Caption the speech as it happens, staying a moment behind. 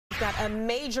got a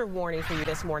major warning for you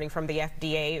this morning from the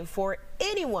FDA for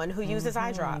anyone who uses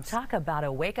eye drops. Talk about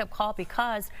a wake-up call,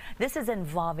 because this is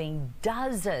involving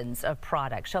dozens of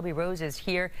products. Shelby Rose is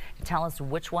here to tell us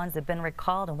which ones have been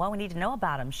recalled and what we need to know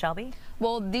about them. Shelby?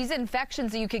 Well, these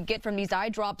infections that you could get from these eye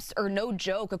drops are no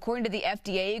joke. According to the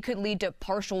FDA, it could lead to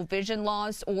partial vision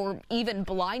loss or even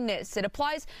blindness. It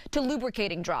applies to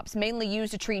lubricating drops, mainly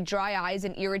used to treat dry eyes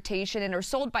and irritation, and are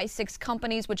sold by 6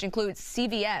 companies, which includes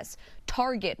CVS,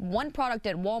 Target, one product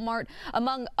at Walmart,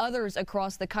 among others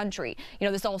across the country. You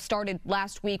know, this all started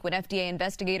last week when FDA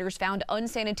investigators found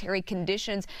unsanitary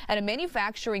conditions at a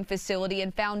manufacturing facility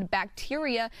and found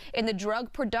bacteria in the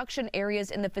drug production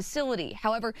areas in the facility.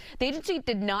 However, the agency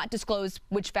did not disclose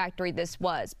which factory this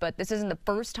was, but this isn't the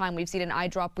first time we've seen an eye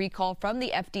drop recall from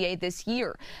the FDA this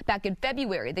year. Back in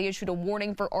February, they issued a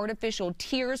warning for artificial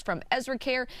tears from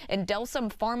EzraCare and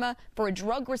Delsum Pharma for a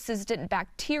drug-resistant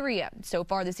bacteria. So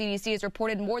far, the CDC has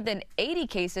reported more than 80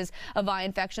 cases of eye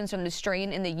infections from the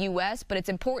strain in the U.S., but it's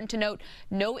important to note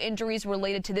no injuries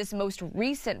related to this most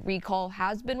recent recall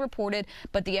has been reported,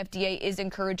 but the FDA is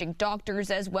encouraging doctors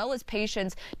as well as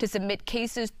patients to submit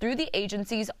cases through the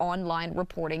agency's online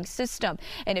reporting system.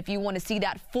 And if you want to see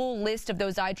that full list of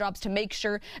those eye drops to make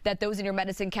sure that those in your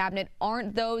medicine cabinet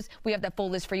aren't those, we have that full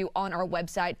list for you on our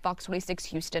website,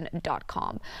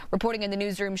 fox26houston.com. Reporting in the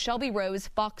newsroom, Shelby Rose,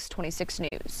 Fox 26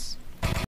 News.